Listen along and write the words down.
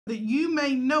that you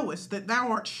may knowest that thou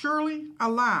art surely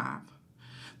alive.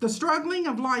 The struggling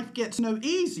of life gets no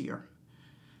easier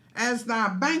as thy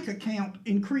bank account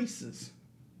increases.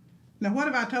 Now, what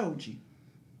have I told you?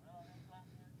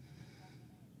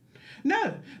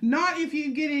 No, not if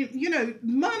you get in,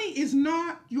 money is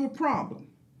not your problem.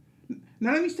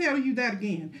 Now, let me tell you that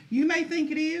again. You may think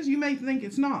it is, you may think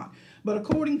it's not. But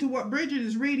according to what Bridget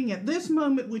is reading at this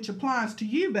moment, which applies to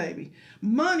you, baby,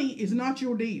 money is not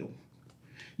your deal.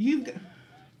 There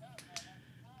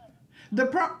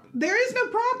is no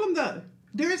problem, though.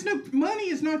 Money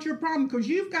is not your problem because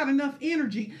you've got enough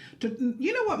energy to,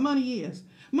 you know what money is?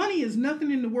 Money is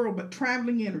nothing in the world but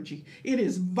traveling energy. It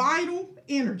is vital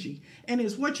energy, and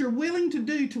it's what you're willing to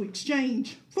do to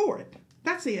exchange for it.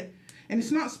 That's it. And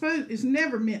it's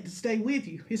never meant to stay with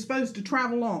you. It's supposed to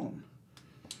travel on.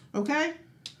 Okay?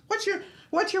 What's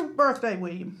your birthday,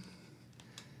 William?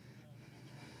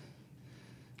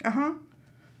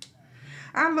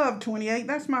 I love 28.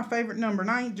 That's my favorite number,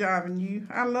 and I ain't jiving you.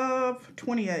 I love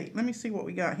 28. Let me see what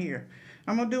we got here.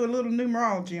 I'm going to do a little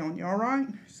numerology on you, all right?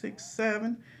 6,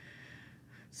 7.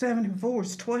 7 and 4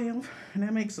 is 12, and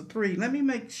that makes a 3. Let me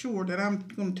make sure that I'm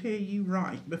going to tell you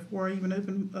right before I even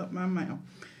open up my mouth.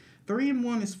 3 and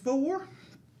 1 is 4,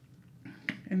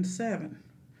 and 7.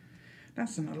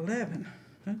 That's an 11.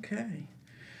 Okay.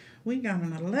 We got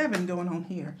an 11 going on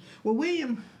here. Well,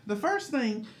 William, the first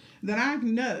thing that I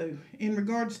know in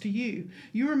regards to you,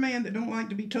 you're a man that don't like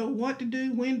to be told what to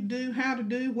do, when to do, how to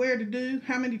do, where to do,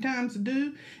 how many times to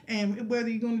do, and whether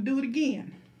you're going to do it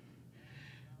again.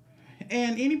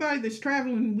 And anybody that's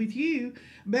traveling with you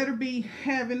better be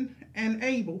having and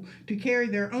able to carry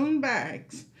their own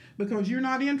bags, because you're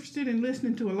not interested in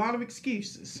listening to a lot of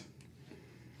excuses.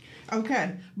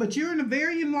 Okay, but you're a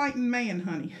very enlightened man,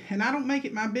 honey, and I don't make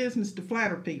it my business to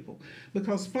flatter people,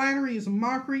 because flattery is a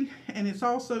mockery and it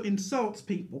also insults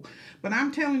people. But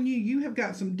I'm telling you, you have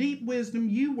got some deep wisdom.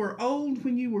 You were old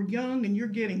when you were young, and you're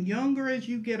getting younger as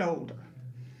you get older.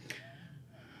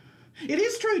 It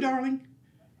is true, darling.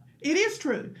 It is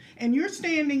true. And you're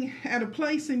standing at a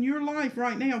place in your life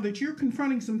right now that you're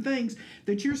confronting some things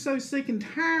that you're so sick and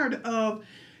tired of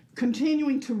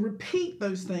continuing to repeat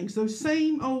those things, those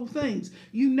same old things.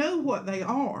 You know what they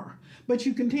are, but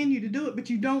you continue to do it, but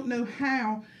you don't know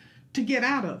how to get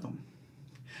out of them.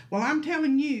 Well, I'm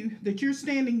telling you that you're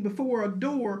standing before a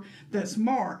door that's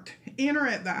marked, enter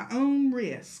at thy own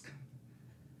risk.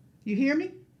 You hear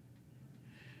me?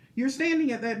 You're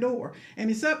standing at that door, and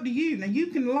it's up to you. Now, you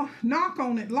can knock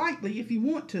on it lightly if you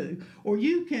want to, or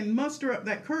you can muster up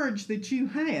that courage that you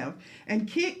have and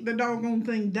kick the doggone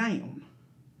thing down.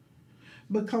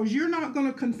 Because you're not going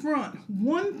to confront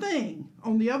one thing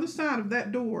on the other side of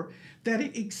that door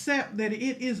except that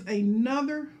it is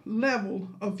another level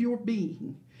of your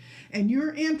being. And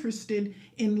you're interested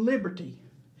in liberty.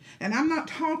 And I'm not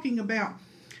talking about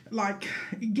like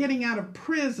getting out of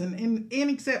prison, and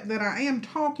except that I am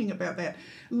talking about that.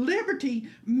 Liberty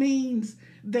means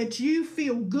that you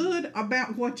feel good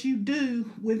about what you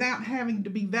do without having to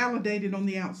be validated on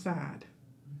the outside.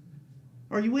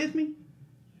 Are you with me?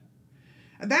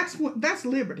 That's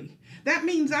liberty. That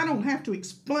means I don't have to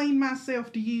explain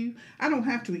myself to you. I don't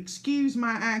have to excuse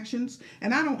my actions,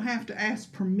 and I don't have to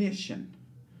ask permission.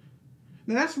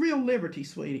 Now, that's real liberty,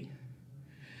 sweetie.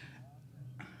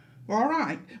 All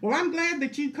right. Well, I'm glad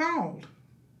that you called.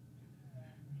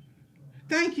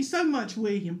 Thank you so much,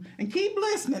 William. And keep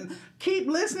listening. Keep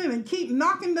listening and keep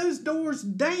knocking those doors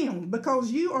down,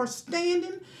 because you are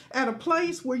standing at a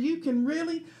place where you can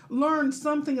really learn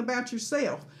something about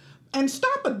yourself. And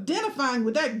stop identifying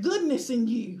with that goodness in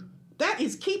you. That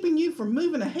is keeping you from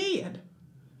moving ahead.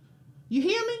 You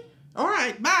hear me? All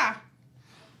right, bye.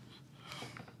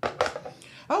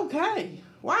 Okay.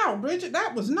 Wow, Bridget,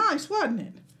 that was nice, wasn't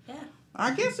it? Yeah.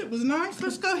 I guess it was nice.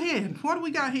 Let's go ahead. What do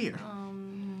we got here?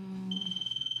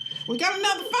 We got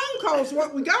another phone call is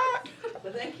what we got.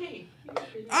 But they can't.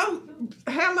 Oh,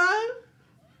 hello?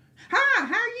 Hi,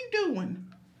 how are you doing?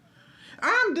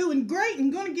 I'm doing great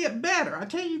and going to get better. I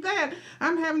tell you that.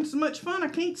 I'm having so much fun I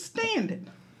can't stand it.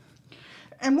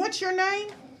 And what's your name?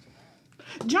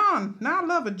 John. Now, I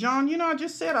love it, John. You know, I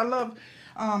just said I love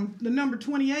the number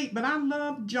 28, but I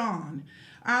love John.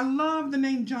 I love the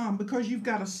name John because you've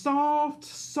got a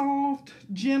soft,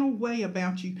 gentle way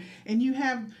about you. And you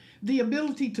have the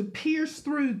ability to pierce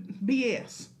through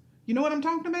BS. You know what I'm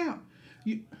talking about?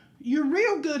 You're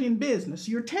real good in business.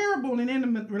 You're terrible in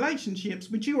intimate relationships,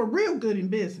 but you are real good in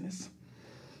business.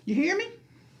 You hear me?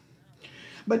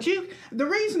 But the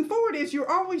reason for it is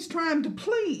you're always trying to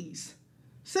please.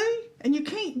 See? And you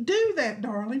can't do that,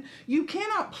 darling. You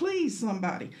cannot please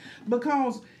somebody,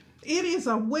 because It is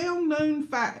a well-known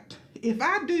fact. If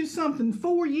I do something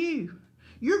for you,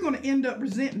 you're going to end up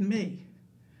resenting me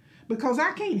because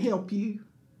I can't help you.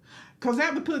 Because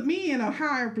that would put me in a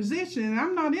higher position, and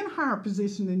I'm not in a higher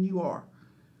position than you are.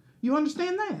 You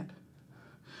understand that?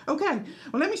 Okay,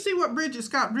 well, let me see what Bridget's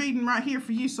got reading right here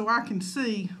for you so I can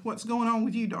see what's going on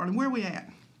with you, darling. Where are we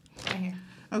at? Right here.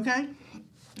 Okay?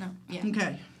 No, yeah.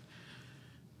 Okay.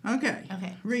 Okay.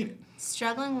 Okay. Read it.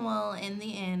 Struggling will, in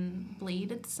the end,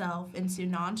 bleed itself into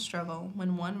non-struggle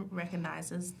when one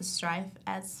recognizes the strife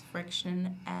as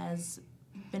friction, as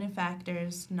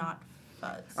benefactors, not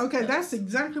fuzz. Okay, that's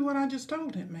exactly what I just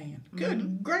told him, man.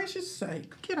 Good gracious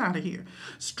sake. Get out of here.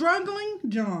 Struggling,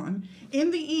 John, in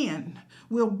the end,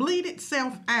 will bleed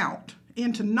itself out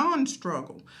into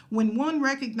non-struggle when one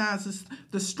recognizes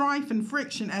the strife and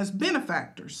friction as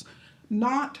benefactors,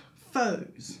 not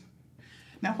foes.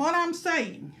 Now, what I'm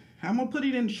saying, I'm going to put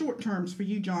it in short terms for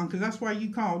you, John, because that's why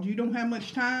you called. You don't have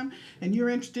much time, and you're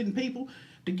interested in people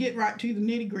to get right to the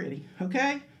nitty-gritty,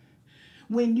 okay?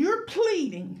 When you're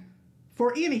pleading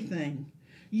for anything,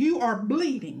 you are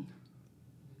bleeding,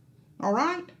 all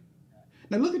right?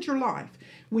 Now, look at your life.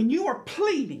 When you are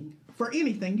pleading for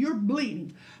anything, you're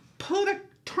bleeding. Put a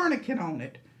tourniquet on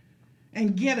it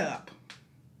and get up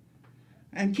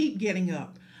and keep getting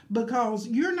up, because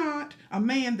you're not a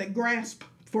man that grasps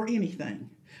for anything.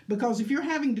 Because if you're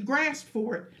having to grasp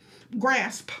for it,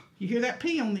 you hear that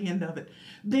P on the end of it,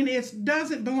 then it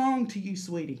doesn't belong to you,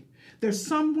 sweetie. There's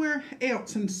somewhere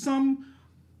else and some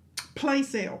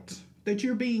place else that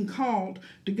you're being called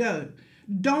to go.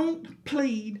 Don't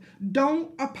plead,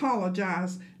 don't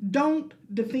apologize, don't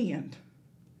defend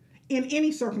in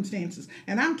any circumstances.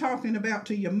 And I'm talking about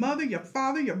to your mother, your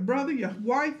father, your brother, your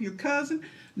wife, your cousin,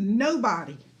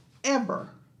 nobody,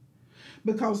 ever.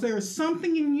 Because there is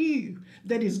something in you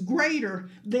that is greater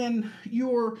than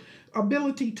your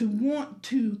ability to want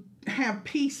to have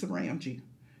peace around you.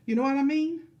 You know what I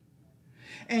mean?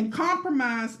 And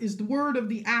compromise is the word of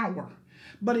the hour,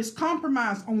 but it's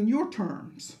compromise on your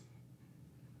terms.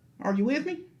 Are you with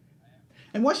me?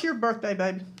 And what's your birthday,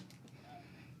 baby?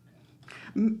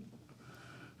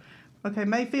 Okay,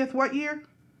 May 5th, what year?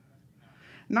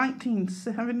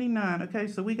 1979. Okay,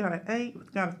 so we got an 8, we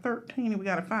got a 13, and we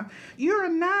got a 5. You're a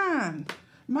 9.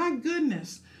 My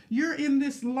goodness. You're in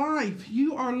this life.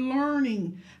 You are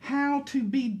learning how to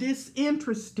be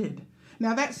disinterested.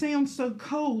 Now, that sounds so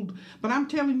cold, but I'm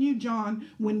telling you, John,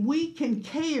 when we can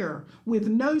care with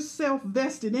no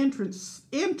self-vested interest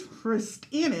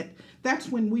in it, that's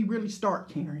when we really start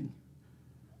caring.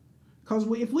 Because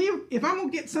if I'm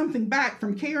going to get something back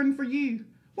from caring for you,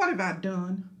 what have I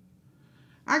done?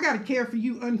 I got to care for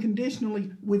you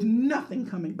unconditionally with nothing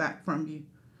coming back from you.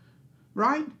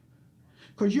 Right?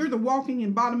 Because you're the walking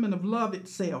embodiment of love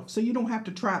itself, so you don't have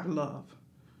to try to love.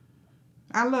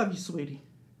 I love you, sweetie.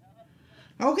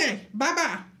 Okay,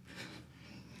 bye-bye.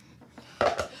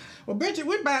 Well, Bridget,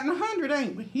 we're batting 100,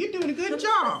 ain't we? You're doing a good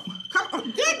job. Come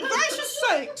on, good gracious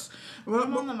sakes. Well,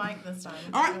 I'm on the mic this time.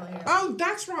 Oh,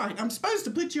 that's right. I'm supposed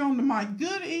to put you on the mic.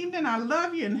 Good evening, I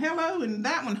love you, and hello, and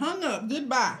that one hung up.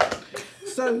 Goodbye.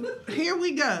 So here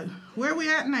we go. Where are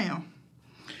we at now?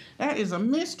 That is a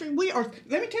mystery.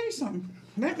 Let me tell you something.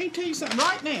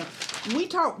 Right now. We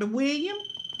talked to William,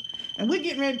 and we're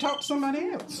getting ready to talk to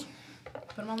somebody else.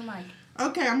 Put him on the mic.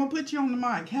 Okay, I'm going to put you on the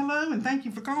mic. Hello, and thank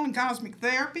you for calling Cosmic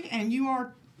Therapy, and you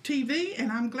are TV,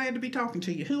 and I'm glad to be talking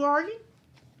to you. Who are you?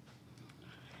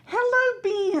 Hello,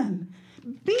 Ben.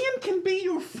 Ben can be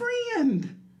your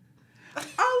friend.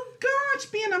 Oh, gosh,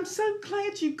 Ben, I'm so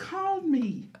glad you called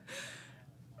me.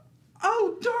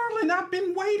 Oh, darling, I've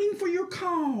been waiting for your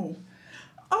call.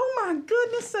 Oh, my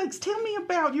goodness sakes. Tell me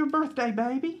about your birthday,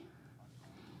 baby.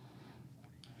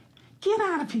 Get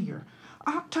out of here.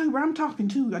 October, I'm talking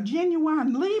to a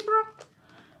genuine Libra.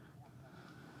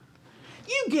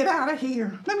 You get out of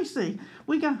here. Let me see.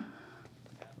 We got...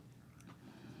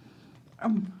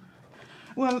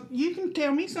 Well, you can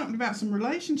tell me something about some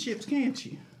relationships, can't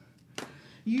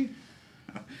you?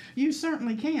 You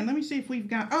certainly can. Let me see if we've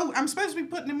got... Oh, I'm supposed to be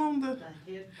putting him on the...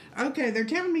 Okay, they're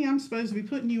telling me I'm supposed to be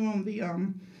putting you on the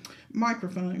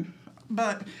microphone.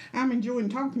 But I'm enjoying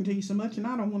talking to you so much, and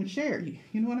I don't want to share you.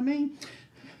 You know what I mean?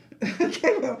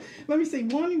 Okay, well, let me see.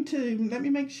 1 and 2. Let me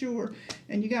make sure.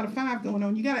 And you got a 5 going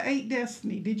on. You got an 8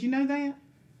 destiny. Did you know that?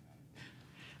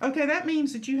 Okay, that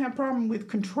means that you have a problem with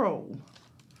control.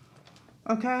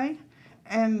 Okay?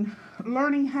 And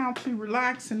learning how to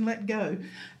relax and let go.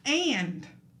 And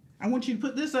I want you to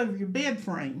put this over your bed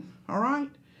frame. All right?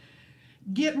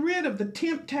 Get rid of the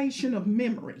temptation of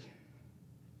memory.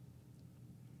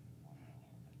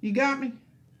 You got me?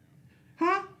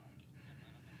 Huh?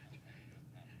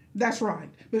 That's right.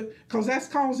 Because that's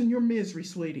causing your misery,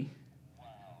 sweetie.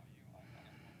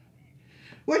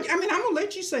 Well, I mean, I'm going to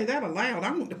let you say that aloud.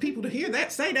 I want the people to hear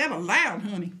that. Say that aloud,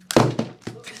 honey.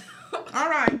 All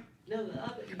right. No, the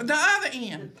other end. The other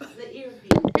end. The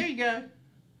earpiece. Here you go.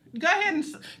 Go ahead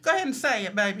and say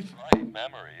it, baby. Right,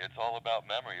 memory. It's all about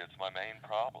memory. It's my main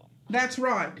problem. That's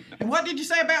right. And what did you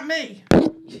say about me?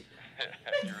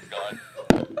 You're done.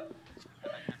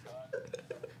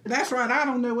 That's right. I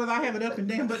don't know whether I have it up and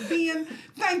down, but Ben,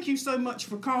 thank you so much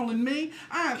for calling me.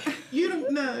 You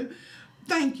don't know.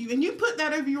 Thank you. And you put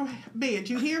that over your bed.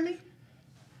 You hear me?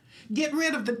 Get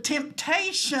rid of the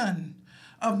temptation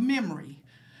of memory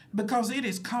because it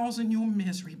is causing your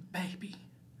misery, baby.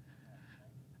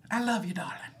 I love you,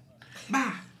 darling.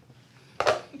 Bye.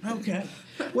 Okay.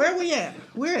 Where are we at?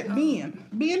 We're at Ben.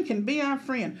 Ben can be our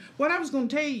friend. What I was going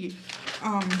to tell you,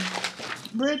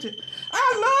 Bridget,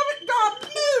 I love it. God,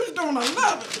 please, don't I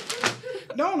love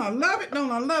it? Don't I love it?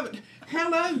 Don't I love it?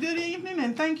 Hello, good evening,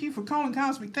 and thank you for calling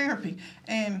Cosmic Therapy.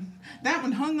 And that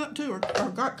one hung up too or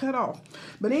got cut off.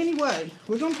 But anyway,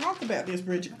 we're going to talk about this,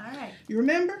 Bridget. All right. You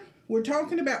remember? We're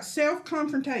talking about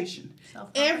self-confrontation.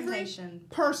 Self-confrontation. Every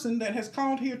person that has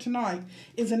called here tonight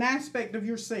is an aspect of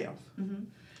yourself. Mm-hmm.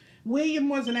 William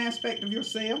was an aspect of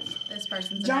yourself. This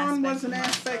person's John an was an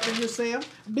aspect of yourself.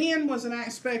 Ben was an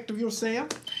aspect of yourself.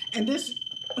 And this,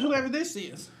 whoever this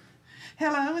is.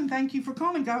 Hello, and thank you for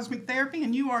calling Cosmic Therapy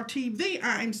and URTV.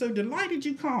 I am so delighted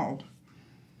you called.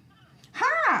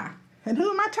 Hi, and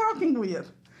who am I talking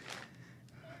with?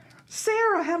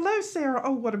 Sarah. Hello, Sarah.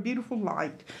 Oh, what a beautiful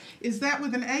light. Is that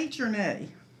with an H or an A?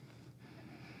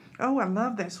 Oh, I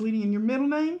love that, sweetie. And your middle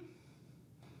name?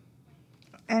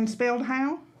 And spelled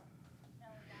how?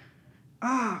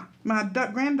 Ah, my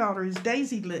granddaughter is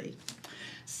Daisy Lee.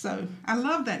 So, I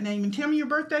love that name. And tell me your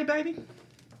birthday, baby.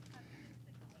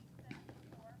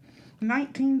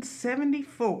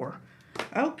 1974.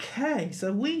 Okay,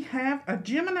 so we have a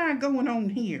Gemini going on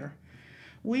here.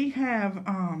 We have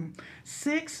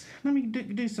 6. Let me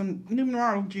do some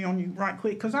numerology on you right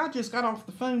quick because I just got off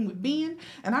the phone with Ben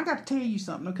and I got to tell you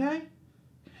something, okay?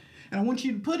 And I want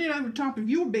you to put it over top of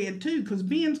your bed too because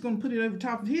Ben's going to put it over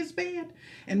top of his bed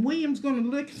and William's going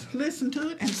to listen to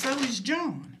it and so is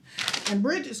John. And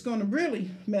Bridget's going to really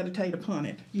meditate upon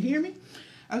it. You hear me?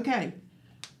 Okay.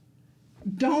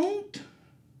 Don't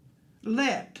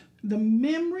let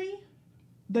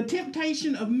the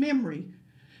temptation of memory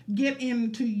get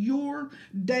into your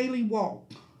daily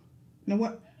walk. Now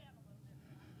what?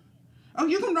 Oh,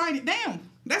 you can write it down.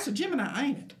 That's a Gemini,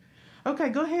 ain't it? Okay,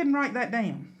 go ahead and write that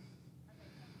down.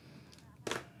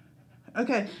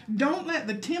 Okay, don't let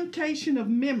the temptation of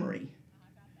memory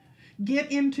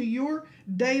get into your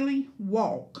daily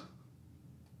walk.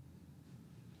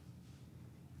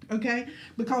 Okay?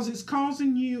 Because it's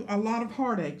causing you a lot of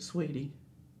heartache, sweetie.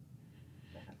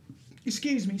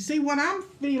 Excuse me. See, what I'm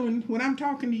feeling when I'm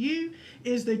talking to you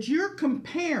is that you're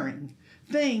comparing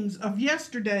things of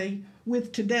yesterday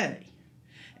with today.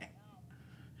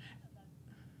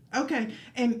 Okay,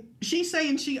 and she's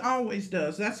saying she always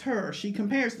does. That's her. She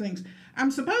compares things. I'm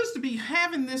supposed to be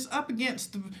having this up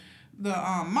against the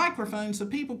microphone so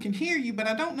people can hear you, but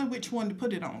I don't know which one to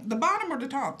put it on. The bottom or the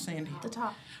top, Sandy? The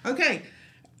top. Okay.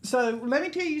 So let me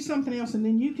tell you something else and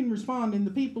then you can respond and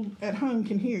the people at home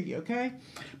can hear you, okay?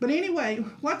 But anyway,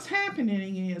 what's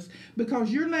happening is because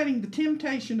you're letting the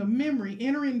temptation of memory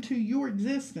enter into your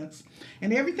existence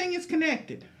and everything is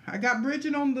connected. I got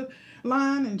Bridget on the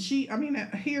line and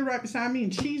here right beside me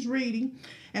and she's reading.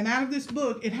 And out of this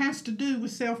book, it has to do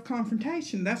with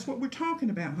self-confrontation. That's what we're talking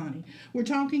about, honey. We're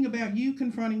talking about you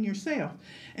confronting yourself.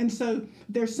 And so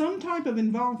there's some type of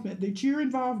involvement that you're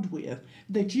involved with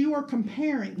that you are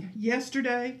comparing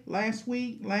yesterday, last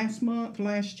week, last month,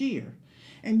 last year.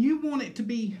 And you want it to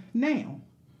be now.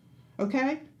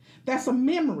 Okay? That's a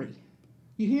memory.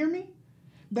 You hear me?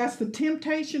 That's the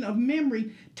temptation of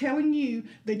memory telling you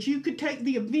that you could take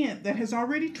the event that has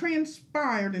already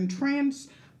transpired and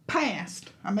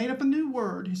past. I made up a new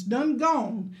word. It's done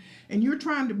gone. And you're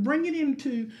trying to bring it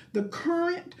into the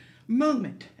current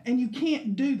moment. And you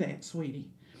can't do that, sweetie.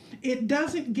 It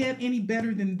doesn't get any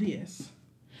better than this.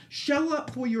 Show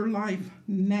up for your life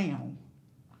now.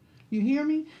 You hear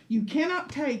me? You cannot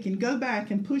take and go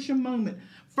back and push a moment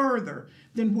further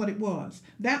than what it was.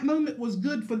 That moment was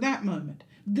good for that moment.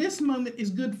 This moment is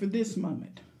good for this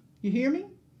moment. You hear me?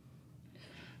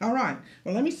 All right.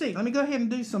 Well, let me see. Let me go ahead and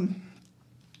do some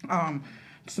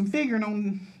figuring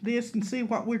on this and see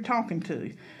what we're talking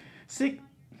to. See?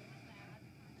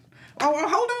 Oh,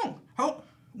 hold on.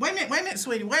 Wait a minute,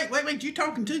 sweetie. Wait. You're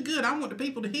talking too good. I want the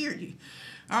people to hear you.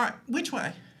 All right. Which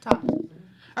way? Top.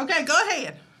 Okay, go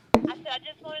ahead. I said, I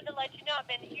just wanted to let you know I've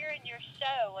been hearing your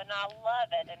show, and I love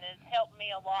it, and it's helped me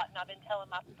a lot, and I've been telling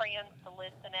my friends to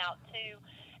listen out, too.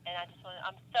 And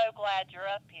I'm so glad you're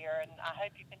up here, and I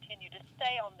hope you continue to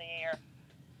stay on the air.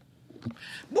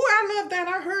 Boy, I love that.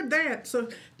 I heard that. So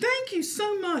thank you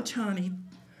so much, honey.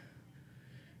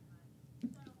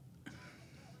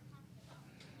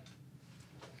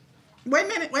 Wait a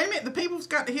minute. The people's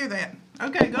got to hear that.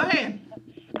 Okay, go ahead.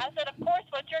 I said, of course,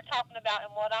 what you're talking about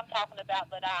and what I'm talking about,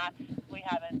 but we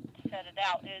haven't said it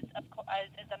out, is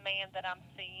a man that I'm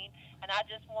seeing, and I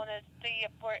just want to see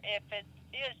if it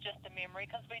is just a memory,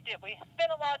 because we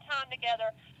spent a lot of time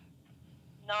together,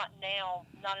 not now,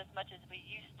 not as much as we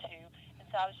used to, and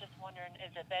so I was just wondering,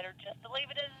 is it better just to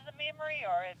leave it as a memory,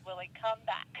 or will it come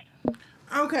back?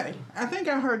 Okay, I think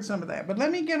I heard some of that, but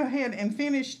let me get ahead and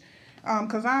finish,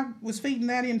 because I was feeding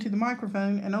that into the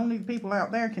microphone, and only the people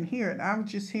out there can hear it. I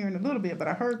was just hearing a little bit, but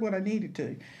I heard what I needed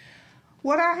to.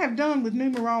 What I have done with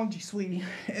numerology, sweetie,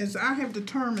 is I have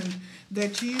determined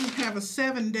that you have a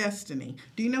 7 destiny.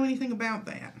 Do you know anything about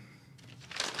that?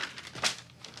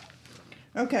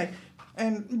 Okay,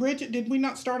 and Bridget, did we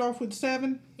not start off with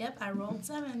 7? Yep, I rolled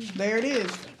 7. There it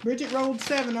is. Bridget rolled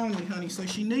 7 on you, honey, so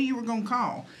she knew you were going to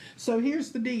call. So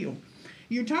here's the deal.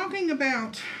 You're talking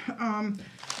about,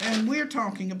 and we're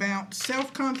talking about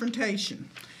self-confrontation.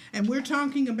 And we're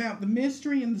talking about the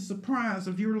mystery and the surprise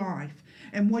of your life.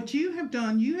 And what you have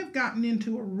done, you have gotten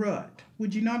into a rut.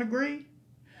 Would you not agree?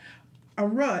 A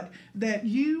rut that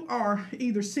you are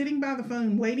either sitting by the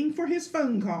phone waiting for his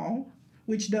phone call,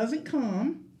 which doesn't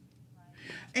come.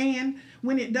 And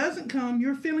when it doesn't come,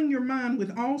 you're filling your mind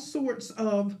with all sorts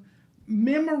of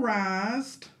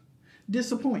memorized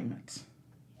disappointments.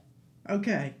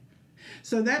 Okay.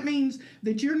 So that means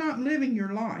that you're not living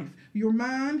your life. Your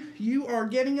mind, you are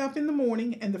getting up in the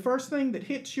morning, and the first thing that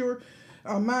hits your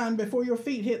mind before your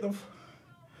feet hit the...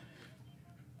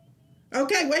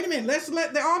 Okay, wait a minute. Let's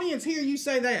let the audience hear you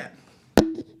say that.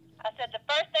 I said, the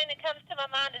first thing that comes to my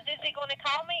mind is he going to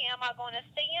call me? Am I going to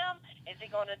see him? Is he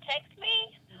going to text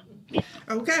me?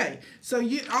 Okay, so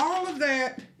all of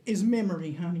that is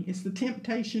memory, honey. It's the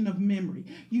temptation of memory.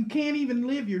 You can't even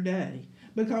live your day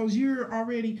because you're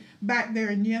already back there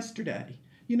in yesterday.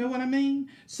 You know what I mean?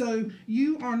 So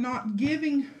you are not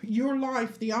giving your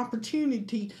life the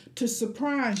opportunity to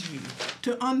surprise you,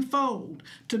 to unfold,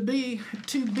 to be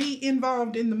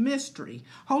involved in the mystery.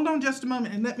 Hold on just a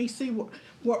moment and let me see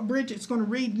what Bridget's going to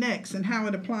read next and how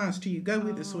it applies to you. Go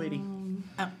with it, sweetie.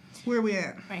 Where are we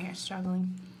at? Right here,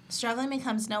 struggling. Struggling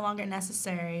becomes no longer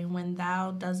necessary when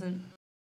thou doesn't